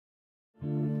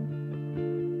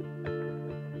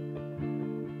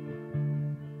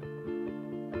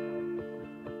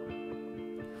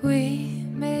We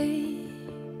make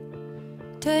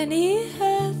tiny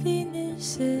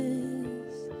happinesses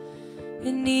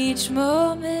in each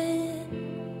moment.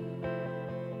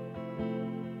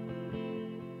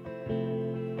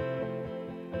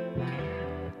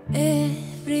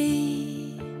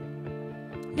 Every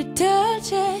little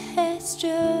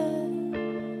gesture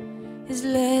is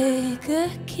like a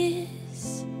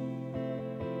kiss.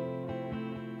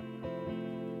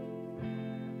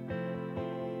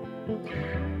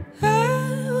 I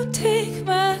will take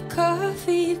my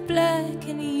coffee black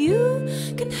and you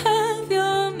can have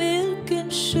your milk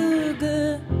and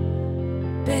sugar,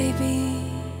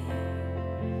 baby.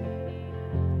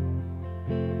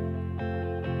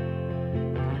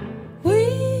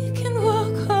 We can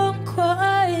walk home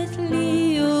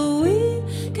quietly, or we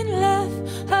can laugh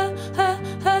all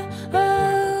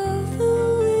the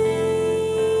way.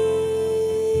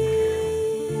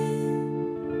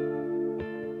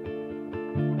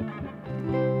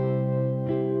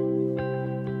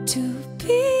 To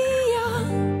be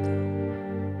young,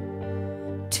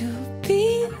 to be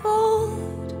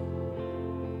old,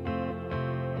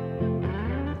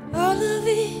 all of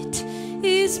it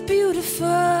is beautiful.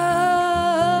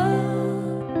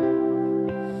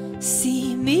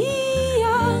 See me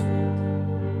young,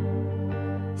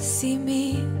 see me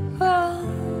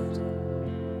old,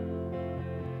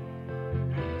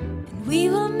 and we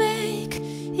will